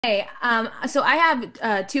Hey, so I have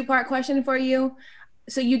a two-part question for you.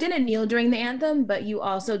 So you didn't kneel during the anthem, but you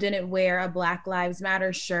also didn't wear a Black Lives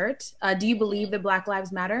Matter shirt. Do you believe that Black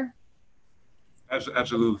Lives Matter?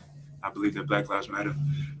 Absolutely. I believe that Black Lives Matter.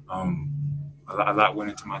 Um, a lot went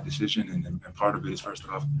into my decision, and part of it is first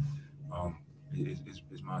off, um,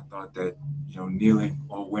 is my thought that kneeling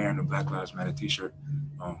or wearing a Black Lives Matter T-shirt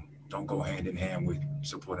don't go hand in hand with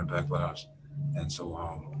supporting Black lives, and so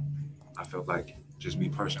I felt like just me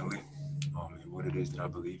personally, and what it is that I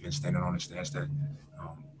believe in, standing on the stance that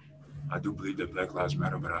um, I do believe that Black Lives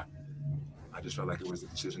Matter, but I just felt like it was the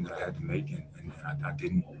decision that I had to make, and I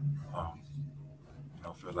didn't. Um,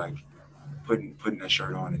 feel like putting that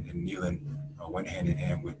shirt on and kneeling went hand in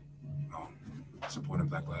hand with um, supporting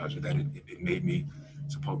Black lives, or that it made me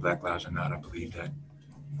support Black lives or not. I believe that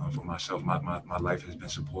for myself, my life has been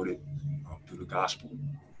supported through the gospel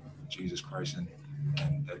of Jesus Christ, and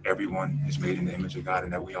that everyone is made in the image of God,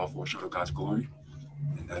 and that we all fall short of God's glory,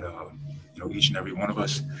 and that each and every one of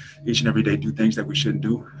us, each and every day, do things that we shouldn't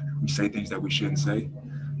do. We say things that we shouldn't say.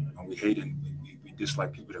 We hate and we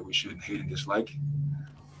dislike people that we shouldn't hate and dislike.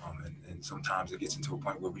 And sometimes it gets into a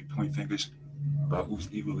point where we point fingers about whose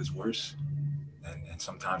evil is worse. And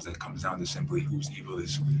sometimes that comes down to simply whose evil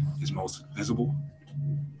is most visible.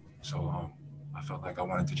 So I felt like I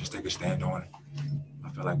wanted to just take a stand on. I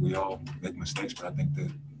feel like we all make mistakes, but I think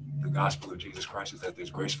the gospel of Jesus Christ is that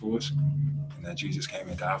there's grace for us, and that Jesus came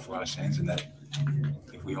and died for our sins, and that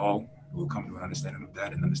if we all will come to an understanding of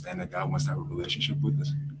that and understand that God wants to have a relationship with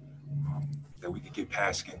us, that we can get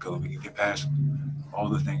past skin color, we can get past all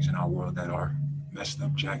the things in our world that are messed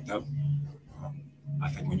up, jacked up. Um, I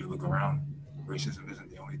think when you look around, racism isn't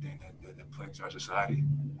the only thing that plagues our society,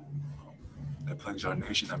 that plagues our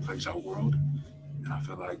nation, that plagues our world. And I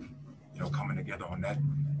feel like, coming together on that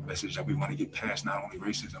message that we want to get past not only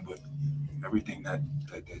racism, but everything that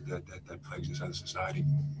plagues us as a society.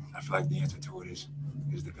 I feel like the answer to it is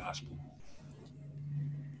the gospel.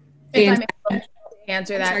 If I'm And able to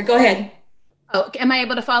answer I'm that. sorry, go ahead. Oh, am I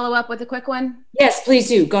able to follow up with a quick one? Yes, please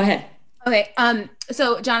do. Go ahead. Okay.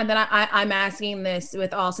 So Jonathan, I'm asking this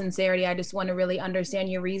with all sincerity. I just want to really understand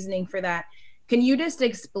your reasoning for that. Can you just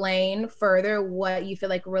explain further what you feel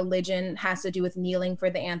like religion has to do with kneeling for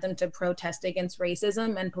the anthem to protest against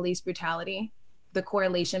racism and police brutality? The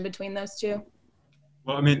correlation between those two?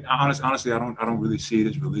 Well, I mean, honestly, I don't really see it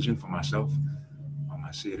as religion for myself.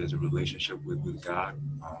 I see it as a relationship with God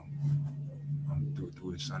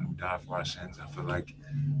through His Son who died for our sins. I feel like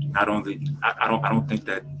not only I don't think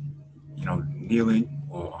that kneeling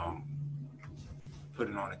or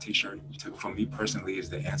putting on a T-shirt for me personally is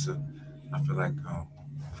the answer. I feel like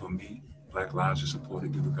for me, Black lives are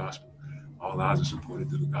supported through the gospel. All lives are supported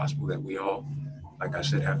through the gospel. That we all, like I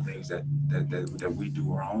said, have things that we do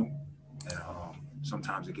wrong, and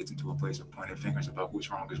sometimes it gets into a place of pointing fingers about which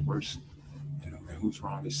wrong is worse, and whose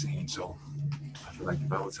wrong is seen. So I feel like the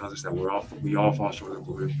Bible tells us that we all fall short of the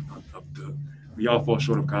glory of the we all fall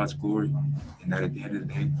short of God's glory, and that at the end of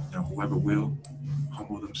the day, whoever will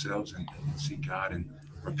humble themselves and seek God and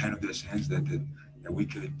repent of their sins, that we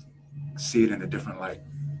could see it in a different light,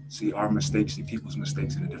 see our mistakes, see people's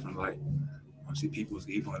mistakes in a different light, see people's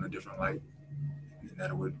evil in a different light, and that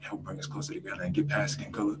it would help bring us closer together and get past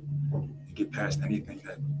skin color and get past anything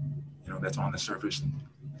that that's on the surface and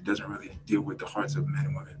doesn't really deal with the hearts of men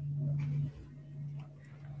and women.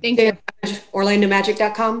 Thank you.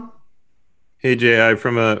 OrlandoMagic.com. Hey Ji,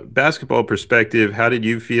 from a basketball perspective, how did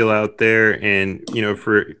you feel out there? And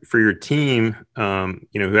for your team,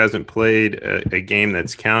 who hasn't played a game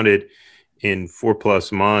that's counted in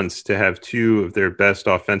 4+ months, to have two of their best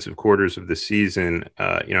offensive quarters of the season,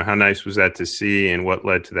 how nice was that to see, and what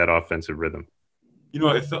led to that offensive rhythm?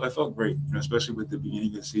 It felt great, especially with the beginning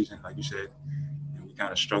of the season, like you said. We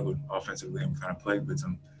kind of struggled offensively, and we kind of played with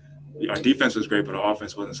some. Our defense was great, but our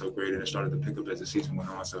offense wasn't so great, and it started to pick up as the season went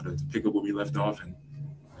on. So to pick up where we left off, and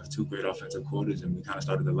two great offensive quarters, and we kind of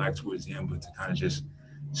started to lag towards the end, but to kind of just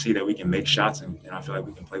see that we can make shots, and I feel like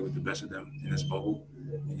we can play with the best of them in this bubble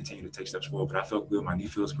and continue to take steps forward. But I felt good. My knee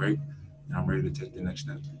feels great, and I'm ready to take the next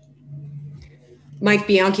step. Mike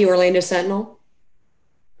Bianchi, Orlando Sentinel.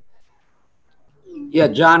 Yeah,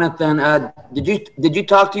 Jonathan, did you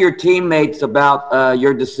talk to your teammates about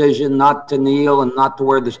your decision not to kneel and not to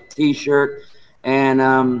wear the T-shirt,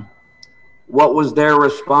 and what was their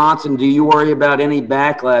response? And do you worry about any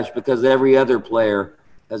backlash because every other player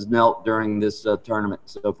has knelt during this tournament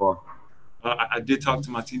so far? I did talk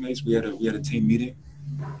to my teammates. We had a team meeting.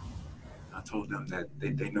 I told them that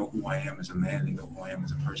they know who I am as a man, they know who I am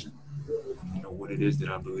as a person, and they know what it is that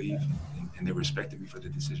I believe, and they respected me for the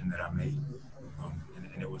decision that I made.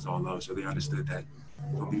 And and it was all love. So they understood that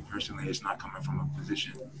for me personally, it's not coming from a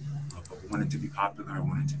position of wanting to be popular or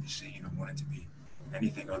wanting to be seen or wanting to be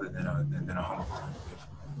anything other than a humble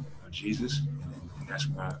of Jesus. And that's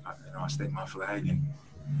why I stake my flag, and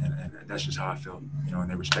that's just how I felt, and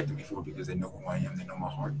they respected me for it because they know who I am, they know my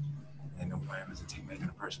heart, and they know who I am as a teammate and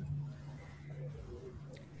a person.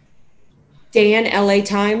 Dan, LA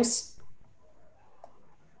Times.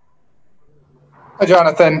 Hi,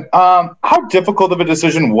 Jonathan. How difficult of a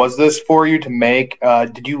decision was this for you to make?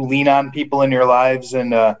 Did you lean on people in your lives?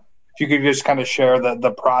 And if you could just kind of share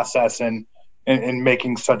the process in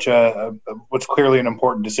making such a what's clearly an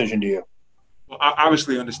important decision to you. Well,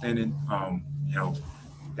 obviously understanding,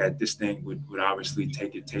 that this thing would obviously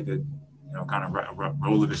take a kind of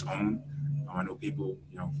role of its own. I know people,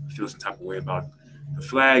 feel some type of way about the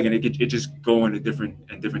flag, and it just go in a different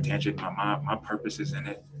tangent. My purposes in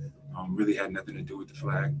it really had nothing to do with the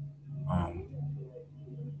flag.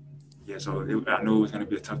 So I knew it was going to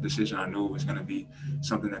be a tough decision. I knew it was going to be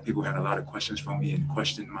something that people had a lot of questions for me and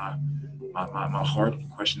questioned my heart, and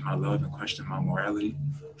questioned my love, and questioned my morality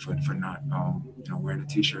for not wearing a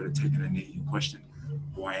T-shirt or taking a knee, and questioned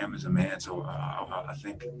who I am as a man. So I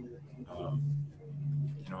think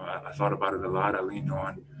I thought about it a lot. I leaned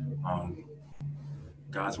on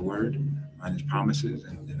God's word and His promises,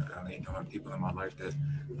 and I leaned on people in my life that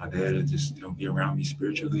are there to just be around me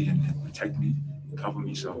spiritually and protect me and cover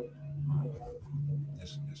me. So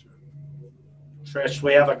yes, right. Trish,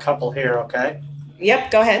 we have a couple here, okay? Yep,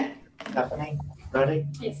 go ahead. Stephanie, ready?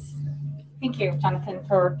 Yes. Thank you, Jonathan,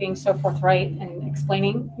 for being so forthright and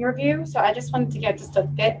explaining your view. So I just wanted to get just a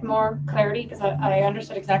bit more clarity, because I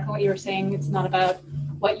understood exactly what you were saying. It's not about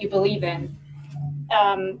what you believe in.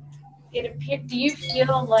 Do you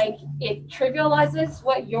feel like it trivializes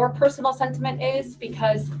what your personal sentiment is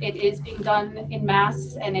because it is being done in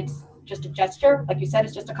mass and it's just a gesture? Like you said,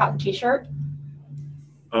 it's just a cotton T-shirt.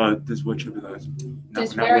 This what trivialize?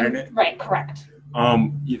 Just wearing it? Right, correct.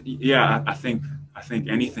 Yeah, I think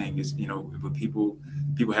anything is, but people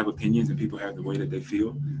have opinions and people have the way that they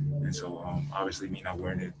feel, and so obviously me not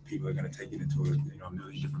wearing it, people are going to take it into a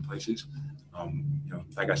million different places.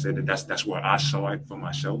 Like I said, that's where I saw it for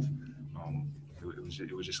myself.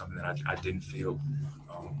 It was just something that I didn't feel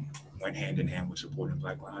went hand in hand with supporting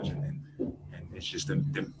Black lives, and it's just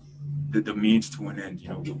the means to an end.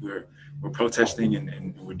 We're protesting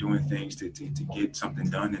and we're doing things to get something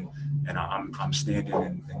done, and I'm standing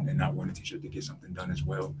and not wearing a T-shirt to get something done as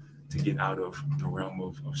well, to get out of the realm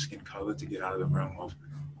of skin color, to get out of the realm of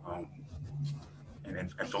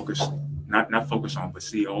and focus, not focus on, but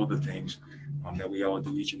see all the things that we all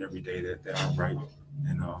do each and every day that aren't right,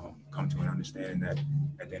 and come to an understanding that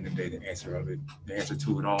at the end of the day, the answer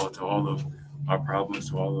to it all, to all of our problems,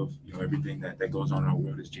 to all of everything that goes on in our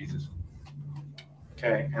world is Jesus.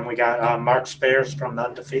 Okay, and we got Mark Spears from the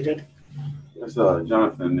Undefeated. Yes,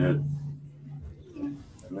 Jonathan, in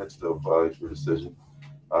the midst of your decision,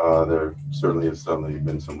 there certainly has suddenly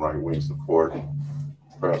been some right-wing support,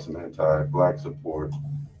 perhaps some anti-Black support.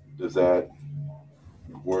 Does that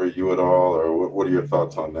worry you at all, or what are your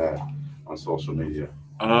thoughts on that on social media?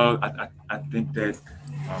 I think that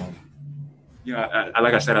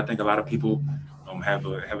like I said, I think a lot of people have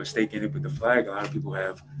a stake in it with the flag. A lot of people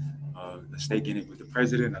have a stake in it with the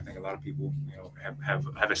president. I think a lot of people have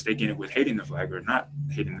a stake in it with hating the flag or not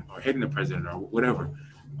hating, or hating the president or whatever.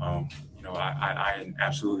 I in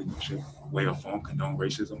absolutely no shape, way, or form condone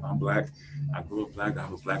racism. I'm Black. I grew up Black. I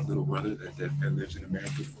have a Black little brother that lives in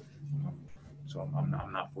America. So I'm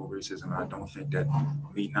not for racism. I don't think that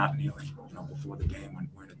me not kneeling, before the game when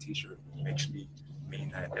wearing a T-shirt makes me mean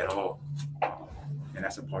that at all. And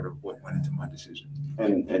that's a part of what went into my decision.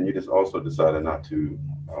 And you just also decided not to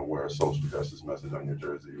wear a social justice message on your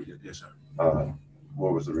jersey. Yes, sir.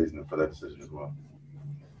 What was the reason for that decision as well?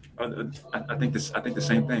 I think the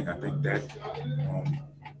same thing. I think that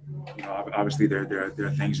obviously there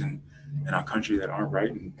are things in our country that aren't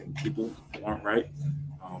right, and people who aren't right.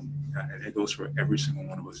 And it goes for every single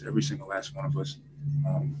one of us. Every single last one of us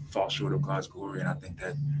falls short of God's glory, and I think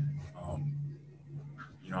that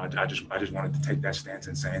I just wanted to take that stance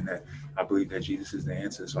in saying that I believe that Jesus is the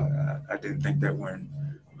answer. So I didn't think that wearing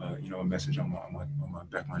a message on my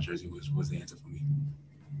back of my jersey was the answer for me.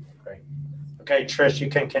 Great. Okay, Trish, you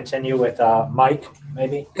can continue with Mike,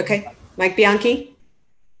 maybe. Okay, Mike Bianchi.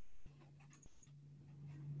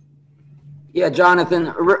 Yeah,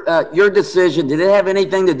 Jonathan, your decision, did it have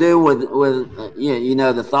anything to do with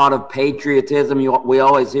the thought of patriotism? We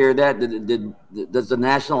always hear that. Does the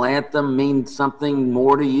national anthem mean something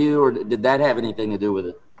more to you, or did that have anything to do with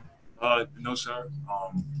it? No, sir.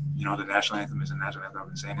 The national anthem is a national anthem. I've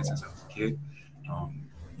been saying it since I was a kid.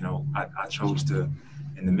 I chose to,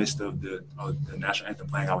 in the midst of the national anthem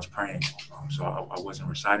playing, I was praying. So I wasn't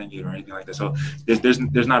reciting it or anything like that. So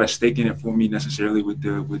there's not a stake in it for me necessarily with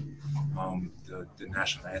the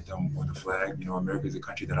national anthem or the flag. America is a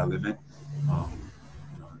country that I live in.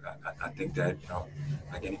 I think that,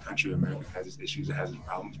 like any country, America has its issues, it has its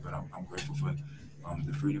problems, but I'm grateful for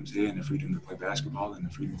the freedoms here and the freedom to play basketball and the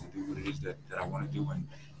freedom to do what it is that I want to do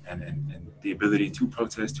and the ability to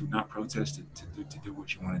protest, to not protest, to do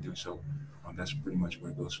what you want to do. So that's pretty much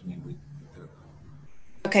where it goes for me with the.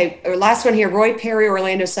 Okay, our last one here, Roy Perry,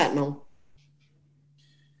 Orlando Sentinel.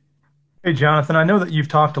 Hey, Jonathan, I know that you've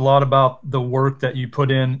talked a lot about the work that you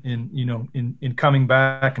put in coming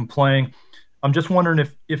back and playing. I'm just wondering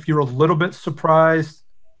if you're a little bit surprised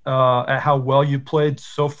at how well you played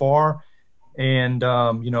so far. And,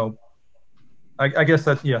 I guess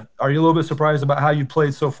that, yeah. Are you a little bit surprised about how you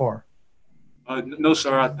played so far? No,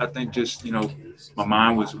 sir. I think just, my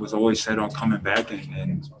mind was always set on coming back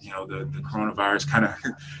and the coronavirus kind of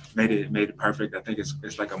made it perfect. I think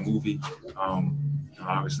it's like a movie.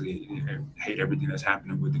 Obviously, I hate everything that's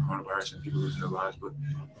happening with the coronavirus and people losing their lives, but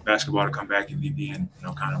basketball to come back and me being,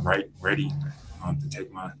 kind of ready to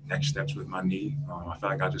take my next steps with my knee. I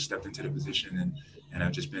felt like I just stepped into the position and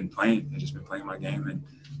I've just been playing. I've just been playing my game and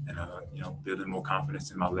building more confidence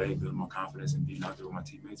in my leg, building more confidence in being out there with my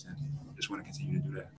teammates, and just want to continue to do that.